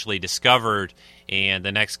or eventually discovered, and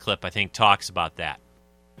the next clip, I think, talks about that.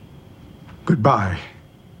 Goodbye,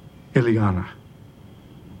 Illyana.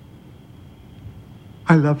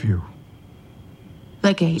 I love you.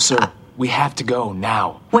 Legate. Sir, we have to go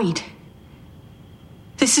now. Wait.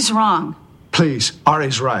 This is wrong. Please,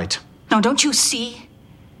 Ari's right. No, don't you see?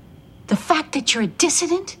 The fact that you're a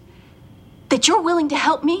dissident? That you're willing to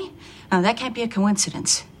help me? Now, that can't be a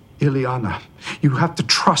coincidence. Illyana, you have to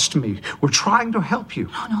trust me. We're trying to help you.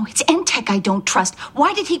 No, it's Entek I don't trust.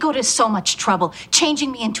 Why did he go to so much trouble,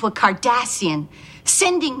 changing me into a Cardassian,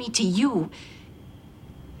 sending me to you?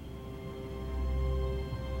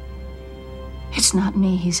 It's not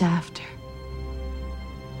me he's after.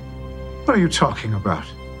 What are you talking about?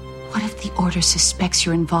 What if the Order suspects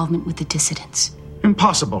your involvement with the dissidents?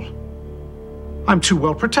 Impossible. I'm too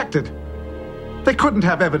well protected. They couldn't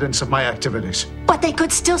have evidence of my activities. But they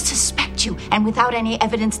could still suspect you, and without any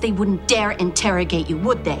evidence, they wouldn't dare interrogate you,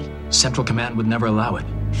 would they? Central Command would never allow it.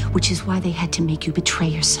 Which is why they had to make you betray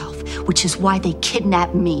yourself. Which is why they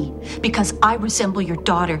kidnapped me. Because I resemble your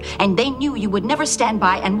daughter, and they knew you would never stand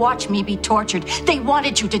by and watch me be tortured. They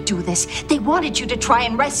wanted you to do this. They wanted you to try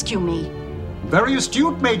and rescue me. Very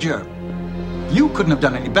astute, Major. You couldn't have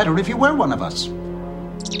done any better if you were one of us.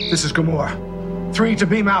 This is Gamora. 3 to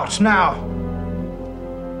beam out, now.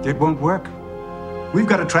 It won't work. We've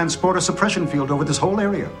got to transport a suppression field over this whole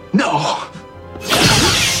area. No!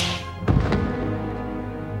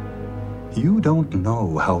 You don't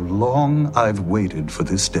know how long I've waited for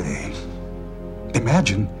this day.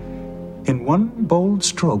 Imagine, in one bold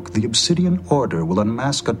stroke, the Obsidian Order will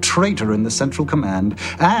unmask a traitor in the Central Command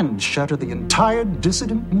and shatter the entire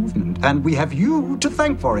dissident movement, and we have you to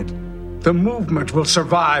thank for it. The movement will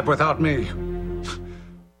survive without me.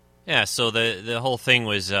 Yeah, so the whole thing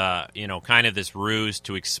was, kind of this ruse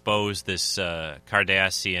to expose this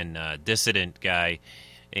Cardassian dissident guy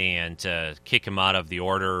and kick him out of the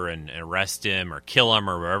Order and arrest him or kill him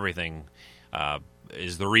or everything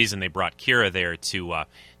is the reason they brought Kira there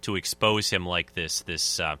to expose him like this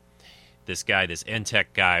guy, this Entek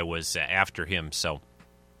guy, was after him. So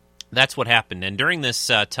that's what happened. And during this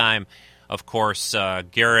time, of course,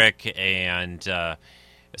 Garrick and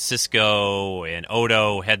Cisco and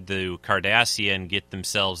Odo head to Cardassia, get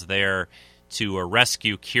themselves there to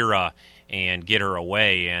rescue Kira and get her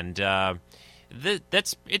away. And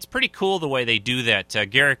it's pretty cool the way they do that.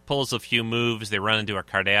 Garrick pulls a few moves. They run into a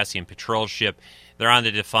Cardassian patrol ship. They're on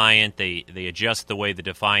the Defiant. They adjust the way the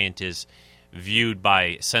Defiant is viewed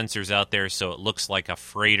by sensors out there so it looks like a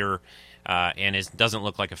freighter and it doesn't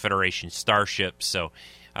look like a Federation starship. So,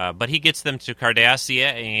 but he gets them to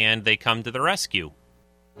Cardassia and they come to the rescue.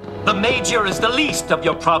 The Major is the least of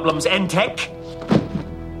your problems, Entek.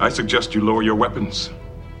 I suggest you lower your weapons.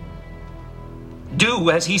 Do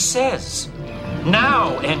as he says.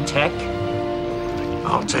 Now, Entek.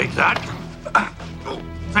 I'll take that.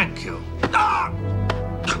 Thank you.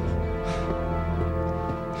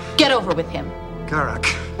 Get over with him. Garak,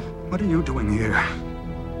 what are you doing here?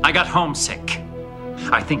 I got homesick.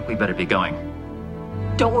 I think we better be going.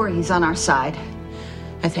 Don't worry, he's on our side.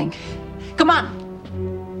 I think. Come on.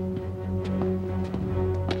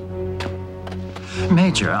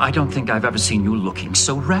 Major, I don't think I've ever seen you looking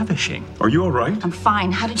so ravishing. Are you all right? I'm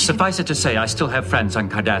fine. How did you... Suffice it to say, I still have friends on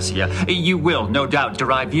Cardassia. You will, no doubt,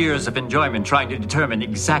 derive years of enjoyment trying to determine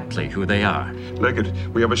exactly who they are. Leggett,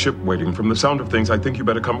 we have a ship waiting. From the sound of things, I think you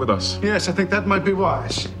better come with us. Yes, I think that might be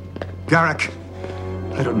wise. Garrick,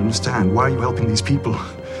 I don't understand. Why are you helping these people?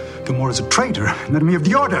 Gilmore is a traitor, an enemy of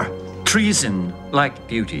the Order. Treason, like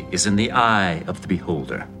beauty, is in the eye of the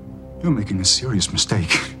beholder. You're making a serious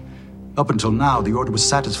mistake. Up until now, the Order was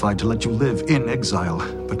satisfied to let you live in exile.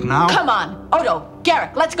 But now... Come on, Odo,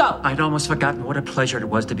 Garrick, let's go. I'd almost forgotten what a pleasure it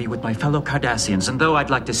was to be with my fellow Cardassians, and though I'd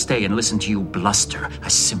like to stay and listen to you bluster, I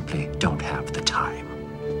simply don't have the time.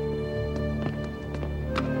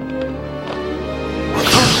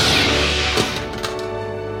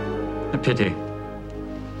 A pity.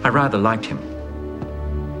 I rather liked him.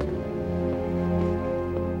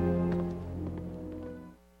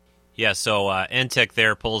 Yeah, so Entek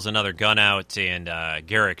there pulls another gun out, and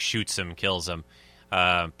Garrick shoots him, kills him.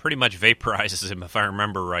 Pretty much vaporizes him, if I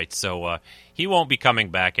remember right. So he won't be coming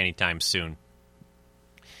back anytime soon.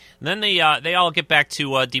 And then they all get back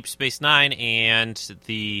to Deep Space Nine, and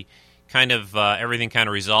the kind of everything kind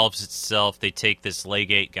of resolves itself. They take this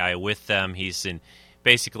Legate guy with them. He's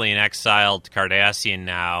basically an exiled Cardassian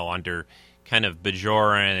now under kind of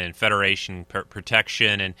Bajoran and Federation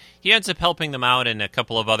protection, and he ends up helping them out in a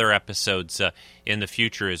couple of other episodes in the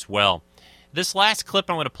future as well. This last clip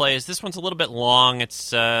I'm going to play this one's a little bit long. It's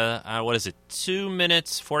 2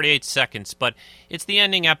 minutes 48 seconds, but it's the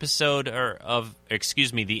ending episode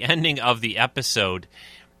the ending of the episode,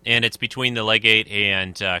 and it's between the Legate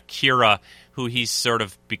and Kira, who he's sort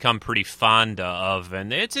of become pretty fond of,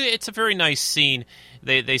 and it's a very nice scene.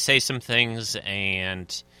 They say some things,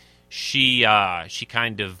 and she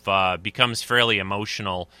kind of becomes fairly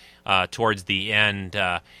emotional towards the end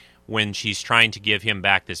when she's trying to give him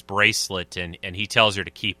back this bracelet, and he tells her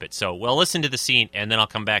to keep it. So we'll listen to the scene, and then I'll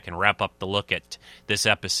come back and wrap up the look at this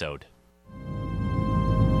episode.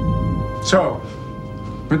 So,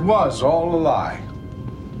 it was all a lie.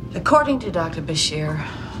 According to Dr. Bashir,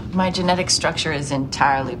 my genetic structure is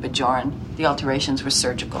entirely Bajoran. The alterations were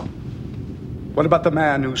surgical. What about the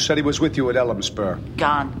man who said he was with you at Elmspur?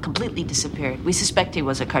 Gone. Completely disappeared. We suspect he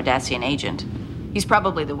was a Cardassian agent. He's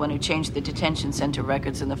probably the one who changed the detention center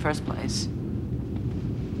records in the first place.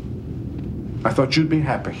 I thought you'd be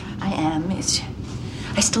happy. I am. I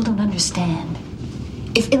still don't understand.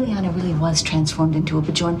 If Ileana really was transformed into a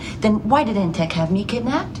Bajoran, then why did Entek have me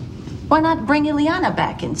kidnapped? Why not bring Ileana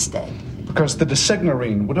back instead? Because the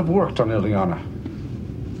designerine would have worked on Ileana.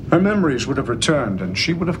 Her memories would have returned, and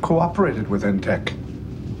she would have cooperated with Entek.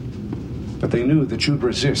 But they knew that you'd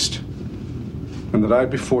resist, and that I'd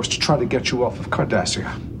be forced to try to get you off of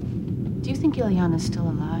Cardassia. Do you think Ileana's still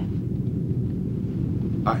alive?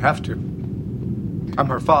 I have to. I'm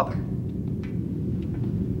her father.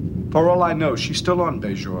 For all I know, she's still on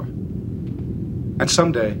Bajor. And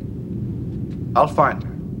someday, I'll find her.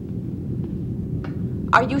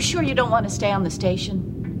 Are you sure you don't want to stay on the station?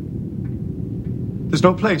 There's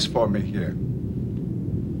no place for me here.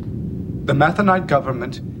 The Mathanite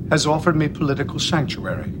government has offered me political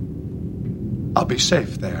sanctuary. I'll be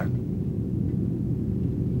safe there.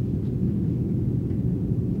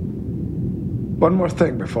 One more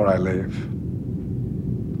thing before I leave.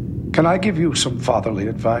 Can I give you some fatherly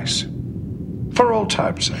advice? For old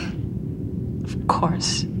time's sake. Of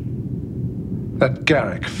course. That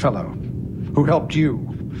Garrick fellow who helped you,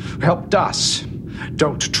 who helped us,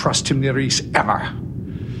 don't trust him, Nerys, ever.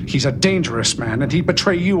 He's a dangerous man, and he'd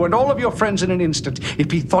betray you and all of your friends in an instant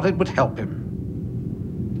if he thought it would help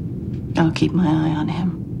him. I'll keep my eye on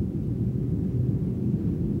him.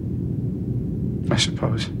 I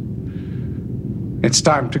suppose. It's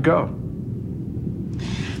time to go.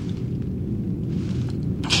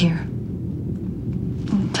 Here.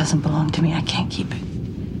 It doesn't belong to me. I can't keep it.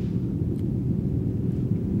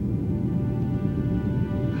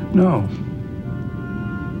 No.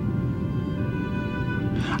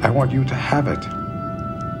 I want you to have it.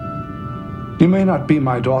 You may not be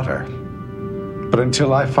my daughter, but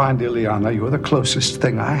until I find Ileana, you're the closest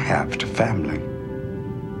thing I have to family.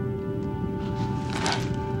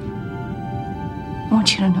 I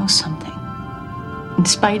want you to know something. In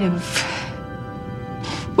spite of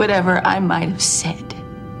whatever I might have said,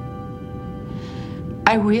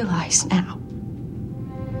 I realize now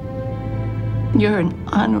you're an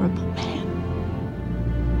honorable man.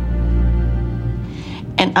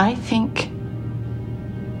 And I think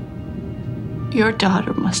your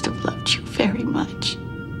daughter must have loved you very much.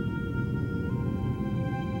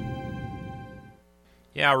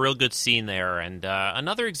 Yeah, a real good scene there. And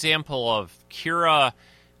another example of Kira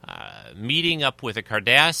meeting up with a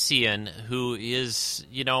Cardassian who is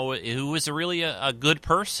really a good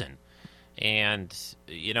person. And,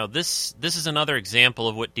 this is another example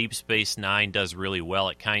of what Deep Space Nine does really well.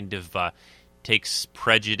 It kind of takes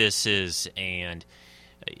prejudices and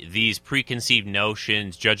these preconceived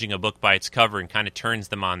notions, judging a book by its cover, and kind of turns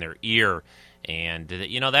them on their ear. And,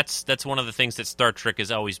 that's one of the things that Star Trek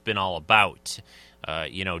has always been all about.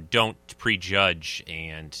 Don't prejudge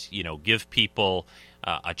and, give people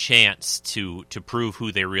a chance to prove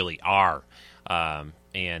who they really are.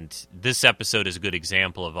 And this episode is a good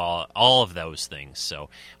example of all of those things. So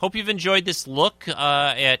hope you've enjoyed this look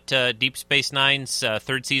at Deep Space Nine's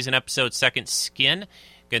third season episode, Second Skin.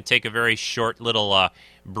 Going to take a very short little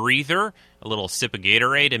breather, a little sip of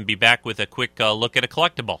Gatorade, and be back with a quick look at a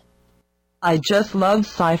collectible. I just love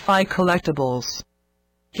sci-fi collectibles.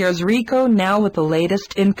 Here's Rico now with the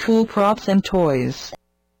latest in cool props and toys.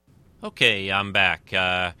 Okay, I'm back.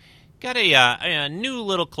 Got a new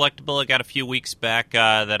little collectible I got a few weeks back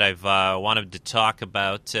that I've wanted to talk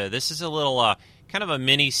about. This is a little kind of a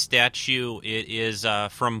mini statue. It is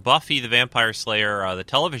from Buffy the Vampire Slayer, the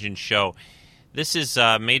television show. This is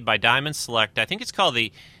made by Diamond Select. I think it's called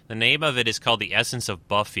the name of it is called The Essence of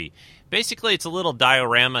Buffy. Basically, it's a little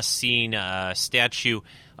diorama scene statue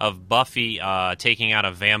of Buffy taking out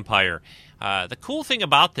a vampire. The cool thing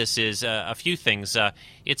about this is a few things.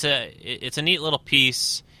 It's a neat little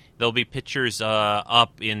piece. There'll be pictures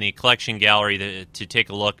up in the collection gallery to take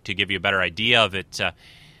a look to give you a better idea of it.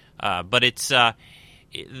 But it's the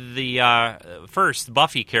first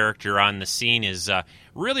Buffy character on the scene is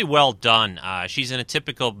really well done. She's in a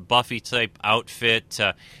typical Buffy-type outfit.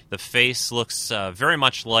 The face looks very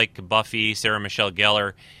much like Buffy, Sarah Michelle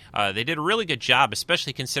Gellar. They did a really good job,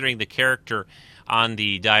 especially considering the character on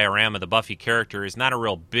the diorama, the Buffy character, is not a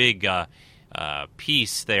real big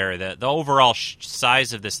piece there. The overall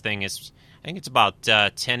size of this thing is, I think it's about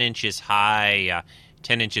 10 inches high,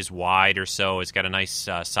 10 inches wide or so. It's got a nice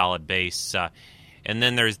solid base. And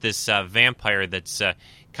then there's this vampire that's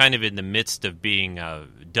kind of in the midst of being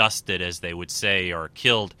dusted, as they would say, or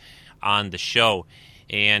killed on the show.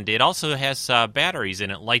 And it also has batteries,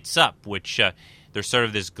 and it lights up, which there's sort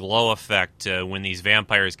of this glow effect when these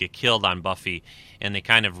vampires get killed on Buffy, and they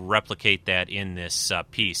kind of replicate that in this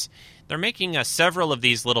piece. They're making several of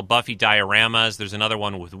these little Buffy dioramas. There's another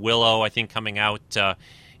one with Willow, I think, coming out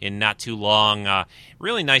in not too long.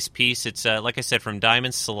 Really nice piece. It's, like I said, from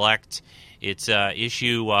Diamond Select. It's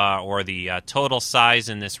issue, or the total size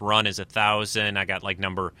in this run is 1,000. I got like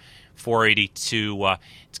number 482.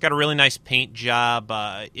 It's got a really nice paint job.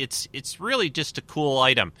 It's really just a cool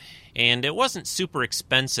item. And it wasn't super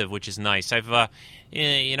expensive, which is nice. I've,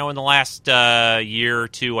 in the last year or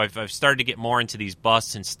two, I've started to get more into these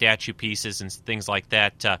busts and statue pieces and things like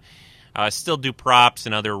that. Still do props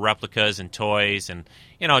and other replicas and toys and,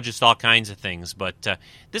 just all kinds of things. But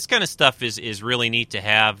this kind of stuff is really neat to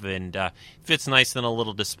have and fits nice in a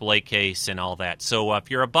little display case and all that. So if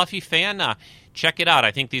you're a Buffy fan, check it out.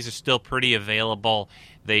 I think these are still pretty available.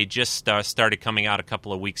 They just started coming out a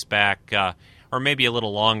couple of weeks back, or maybe a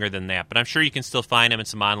little longer than that. But I'm sure you can still find them in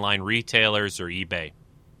some online retailers or eBay.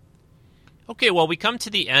 Okay, well, we come to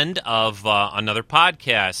the end of another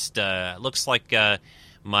podcast. Looks like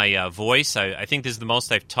my voice, I think this is the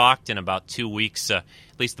most I've talked in about 2 weeks, at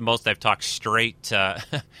least the most I've talked straight.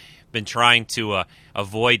 Been trying to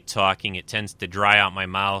avoid talking. It tends to dry out my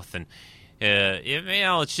mouth, and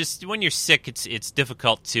it's just when you're sick, it's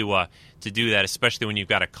difficult to do that, especially when you've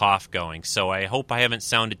got a cough going. So I hope I haven't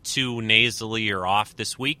sounded too nasally or off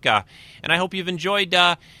this week, and I hope you've enjoyed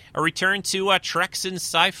a return to Treks in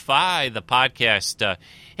Sci-Fi, the podcast.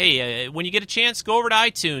 Hey, when you get a chance, go over to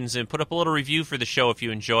iTunes and put up a little review for the show if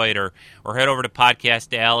you enjoy it, or head over to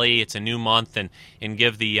Podcast Alley. It's a new month, and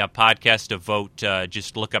give the podcast a vote.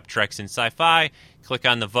 Just look up Treks in Sci-Fi, click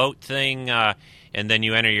on the vote thing, and then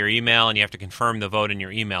you enter your email, and you have to confirm the vote in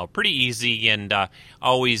your email. Pretty easy, and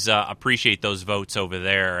always appreciate those votes over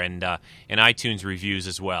there, and iTunes reviews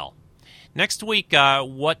as well. Next week,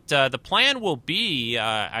 what the plan will be,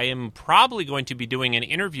 I am probably going to be doing an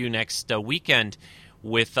interview next weekend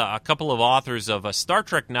with a couple of authors of a Star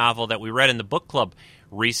Trek novel that we read in the book club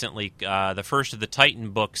recently, the first of the Titan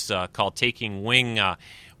books called Taking Wing.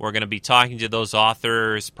 We're going to be talking to those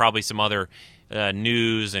authors, probably some other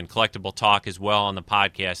news and collectible talk as well on the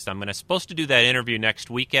podcast. I'm supposed to do that interview next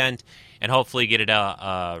weekend and hopefully get it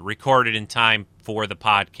recorded in time for the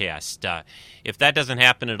podcast. If that doesn't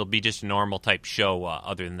happen, it'll be just a normal type show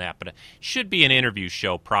other than that, but it should be an interview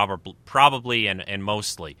show probably and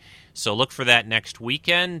mostly. So look for that next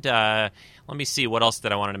weekend. Let me see, what else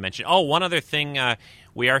did I want to mention? Oh, one other thing.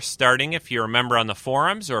 We are starting, if you're a member on the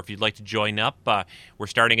forums or if you'd like to join up, we're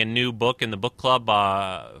starting a new book in the book club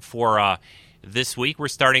for this week. We're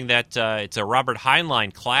starting that. It's a Robert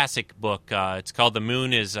Heinlein classic book. It's called The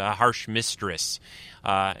Moon is a Harsh Mistress.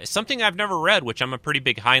 It's something I've never read, which I'm a pretty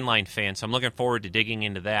big Heinlein fan, so I'm looking forward to digging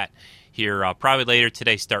into that here. Probably later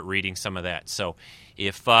today, start reading some of that. So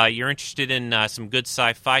if you're interested in some good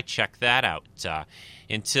sci-fi, check that out.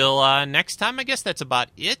 Until next time, I guess that's about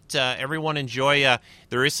it. Everyone enjoy.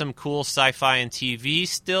 There is some cool sci-fi and TV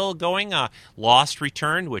still going. Lost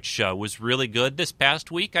returned, which was really good this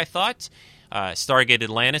past week, I thought. Stargate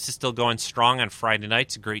Atlantis is still going strong on Friday night.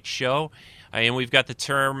 It's a great show. And we've got the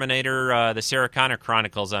Terminator, the Sarah Connor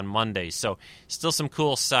Chronicles on Monday. So still some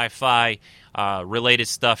cool sci-fi related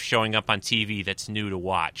stuff showing up on TV that's new to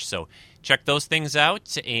watch. So check those things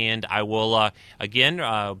out, and I will,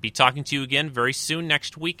 again, be talking to you again very soon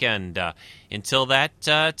next weekend. Until that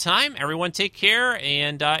time, everyone take care,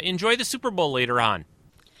 and enjoy the Super Bowl later on.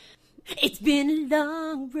 It's been a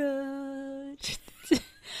long road.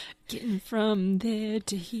 Getting from there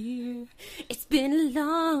to here. It's been a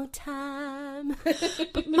long time.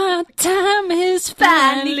 But my time is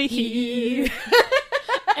finally here.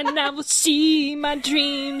 And I will see my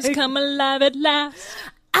dreams come alive at last.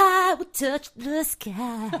 I will touch the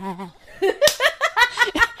sky.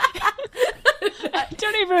 I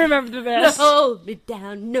don't even remember the best. No, hold me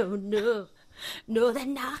down. No, no. No, they're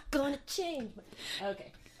not gonna change.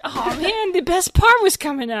 Okay. Oh, man, the best part was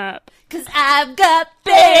coming up. 'Cause I've got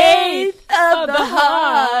faith of the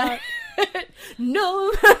heart.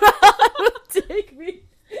 No heart will take me.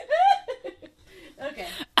 Okay.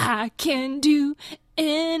 I can do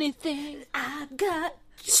anything. I've got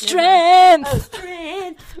strength. Oh,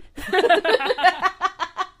 strength.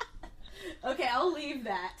 Okay, I'll leave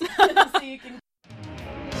that. So you can.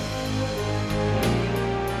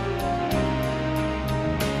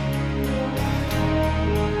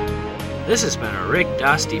 This has been a Rick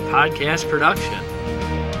Dosty podcast production.